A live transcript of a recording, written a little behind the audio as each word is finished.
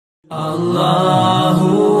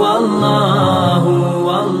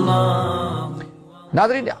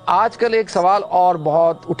नाज़रीन, आज कल एक सवाल और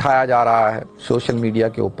बहुत उठाया जा रहा है सोशल मीडिया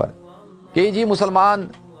के ऊपर कि जी मुसलमान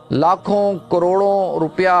लाखों करोड़ों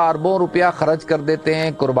रुपया अरबों रुपया खर्च कर देते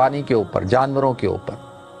हैं कुर्बानी के ऊपर, जानवरों के ऊपर।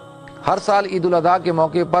 हर साल ईद उल अज़हा के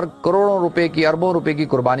मौके पर करोड़ों रुपए की, अरबों रुपए की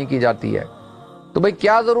कुर्बानी की जाती है। तो भाई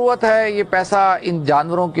क्या ज़रूरत है ये पैसा इन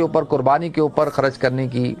जानवरों के ऊपर, कुर्बानी के ऊपर खर्च करने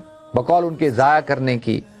की, बकौल उनके ज़ाया करने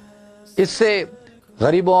की? इससे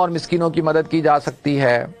गरीबों और मिस्किनों की मदद की जा सकती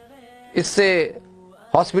है, इससे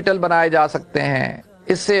हॉस्पिटल बनाए जा सकते हैं,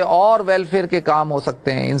 इससे और वेलफेयर के काम हो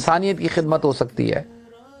सकते हैं, इंसानियत की खिदमत हो सकती है।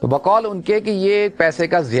 तो बकौल उनके कि ये पैसे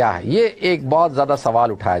का ज़िया है, ये एक बहुत ज़्यादा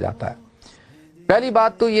सवाल उठाया जाता है। पहली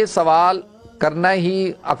बात तो ये सवाल करना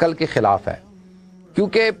ही अकल के खिलाफ है,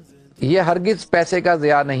 क्योंकि ये हरगिज़ पैसे का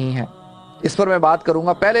ज़िया नहीं है। इस पर मैं बात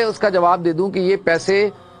करूंगा। पहले उसका जवाब दे दूं कि ये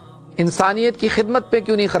पैसे इंसानियत की खिदमत पे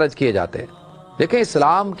क्यों नहीं खर्च किए जाते। देखें,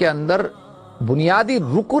 इस्लाम के अंदर बुनियादी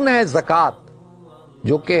रुकन है ज़कात,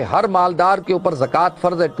 जो कि हर मालदार के ऊपर ज़कात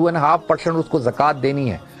फ़र्ज़ है। 2.5% उसको ज़कात देनी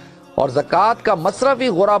है, और ज़कात का मसरफ ही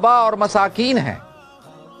गुरबा और मसाकीन है,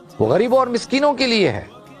 वो गरीबों और मिस्किनों के लिए है।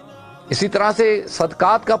 इसी तरह से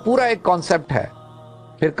सदकात का पूरा एक कॉन्सेप्ट है,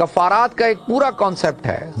 फिर कफ़ारात का एक पूरा कॉन्सेप्ट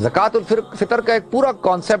है, ज़कातुल फ़ितर का एक पूरा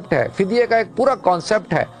कॉन्सेप्ट है, फ़िदिये का एक पूरा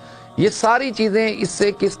कॉन्सेप्ट है। ये सारी चीज़ें,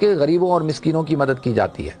 इससे किसके गरीबों और मिस्किनों की मदद की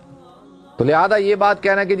जाती है। तो लिहाजा ये बात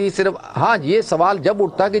कहना कि जी सिर्फ, हाँ, ये सवाल जब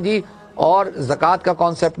उठता कि जी और ज़कात का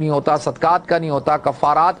कॉन्सेप्ट नहीं होता, सदकात का नहीं होता,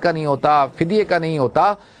 कफ़ारात का नहीं होता, फ़िदिये का नहीं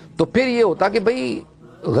होता, तो फिर ये होता कि भाई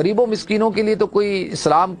गरीबों मिस्किनों के लिए तो कोई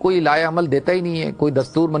इस्लाम कोई लाए अमल देता ही नहीं है, कोई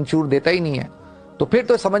दस्तूर मंशूर देता ही नहीं है। तो फिर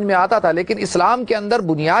तो समझ में आता था। लेकिन इस्लाम के अंदर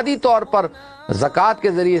बुनियादी तौर पर ज़कात के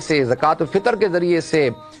ज़रिए से, ज़कातुल फ़ितर के ज़रिए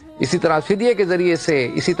से, इसी तरह फ़िदिये के ज़रिए से,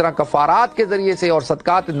 इसी तरह कफ़ारात के ज़रिए से और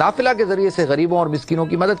सदकात नाफिला के ज़रिए से गरीबों और मिस्किनों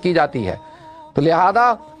की मदद की जाती है। तो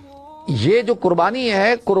लिहाजा ये जो कुर्बानी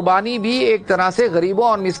है, कुर्बानी भी एक तरह से गरीबों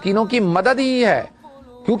और मिस्किनों की मदद ही है,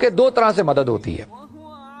 क्योंकि दो तरह से मदद होती है।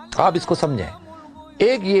 आप इसको समझें।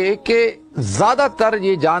 एक ये कि ज़्यादातर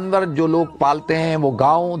ये जानवर जो लोग पालते हैं वो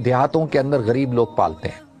गांव देहातों के अंदर गरीब लोग पालते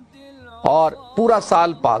हैं और पूरा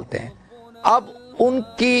साल पालते हैं। अब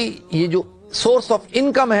उनकी ये जो सोर्स ऑफ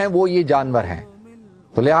इनकम है वो ये जानवर हैं।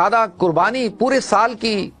 तो लिहाजा कुर्बानी पूरे साल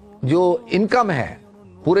की जो इनकम है,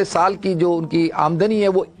 पूरे साल की जो उनकी आमदनी है,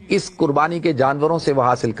 वो इस कुर्बानी के जानवरों से वो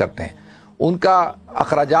हासिल करते हैं। उनका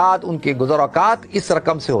अखराजात, उनके गुज़राकात इस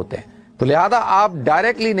रकम से होते हैं। तो लिहाजा आप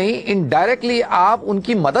डायरेक्टली नहीं, इनडायरेक्टली आप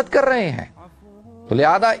उनकी मदद कर रहे हैं। तो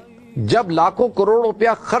लिहाजा जब लाखों करोड़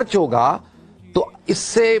रुपया खर्च होगा तो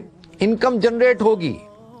इससे इनकम जनरेट होगी।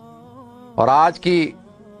 और आज की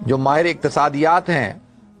जो माहिर इक्तिसादियात हैं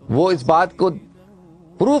वो इस बात को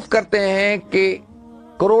प्रूफ करते हैं कि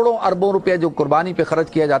करोड़ों अरबों रुपया जो कुर्बानी पे खर्च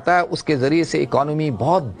किया जाता है उसके ज़रिए से इकॉनमी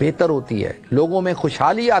बहुत बेहतर होती है, लोगों में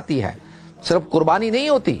खुशहाली आती है। सिर्फ कुर्बानी नहीं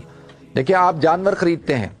होती। देखिए, आप जानवर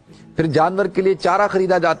खरीदते हैं, फिर जानवर के लिए चारा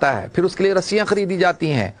खरीदा जाता है, फिर उसके लिए रस्सियाँ खरीदी जाती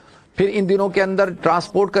हैं, फिर इन दिनों के अंदर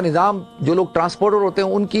ट्रांसपोर्ट का निज़ाम, जो लोग ट्रांसपोर्टर होते हैं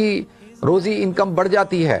उनकी रोज़ी इनकम बढ़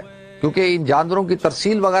जाती है, क्योंकि इन जानवरों की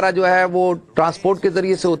तरसील वगैरह जो है वो ट्रांसपोर्ट के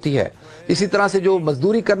ज़रिए से होती है। इसी तरह से जो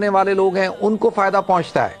मजदूरी करने वाले लोग हैं उनको फ़ायदा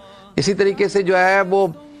पहुँचता है। इसी तरीके से जो है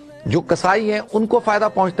वो जो कसाई हैं उनको फ़ायदा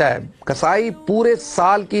पहुँचता है। कसाई पूरे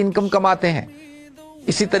साल की इनकम कमाते हैं।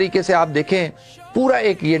 इसी तरीके से आप देखें, पूरा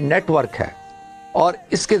एक ये नेटवर्क है और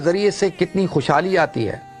इसके ज़रिए से कितनी खुशहाली आती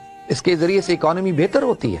है, इसके ज़रिए से इकॉनमी बेहतर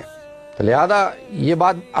होती है। तो लिहाजा ये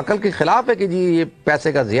बात अकल के ख़िलाफ़ है कि जी ये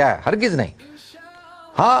पैसे का ज़िया है, हरगिज़ नहीं।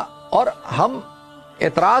 हाँ, और हम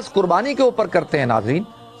एतराज़ कुर्बानी के ऊपर करते हैं नाज़रीन,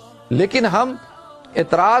 लेकिन हम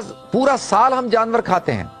एतराज़ पूरा साल हम जानवर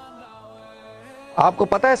खाते हैं। आपको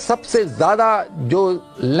पता है सबसे ज़्यादा जो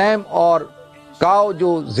लैम और काव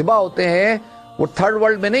जो ज़िबा होते हैं वो थर्ड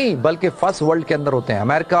वर्ल्ड में नहीं बल्कि फर्स्ट वर्ल्ड के अंदर होते हैं,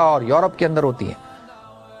 अमेरिका और यूरोप के अंदर होती हैं।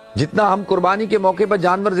 जितना हम कुर्बानी के मौके पर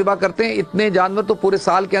जानवर ज़िबा करते हैं, इतने जानवर तो पूरे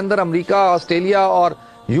साल के अंदर अमेरिका, ऑस्ट्रेलिया और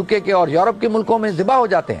यूके के और यूरोप के मुल्कों में ज़िबा हो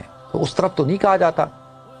जाते हैं। तो उस तरफ तो नहीं कहा जाता,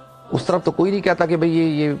 उस तरफ तो कोई नहीं कहता कि भाई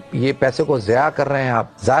ये पैसे को ज़ाया कर रहे हैं,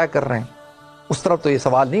 आप ज़ाया कर रहे हैं। उस तरफ तो ये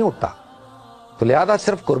सवाल नहीं उठता। तो लिहाजा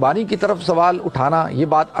सिर्फ कुर्बानी की तरफ सवाल उठाना ये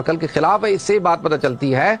बात अकल के खिलाफ है। इससे बात पता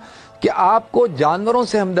चलती है कि आपको जानवरों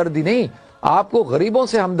से हमदर्दी नहीं, आपको गरीबों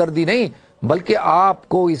से हमदर्दी नहीं, बल्कि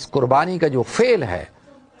आपको इस कुर्बानी का जो फेल है,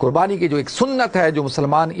 कुर्बानी की जो एक सुन्नत है जो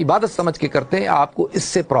मुसलमान इबादत समझ के करते हैं, आपको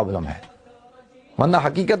इससे प्रॉब्लम है। वरना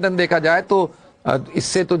हकीकत में देखा जाए तो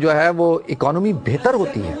इससे तो जो है वो इकॉनमी बेहतर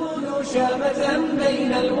होती है।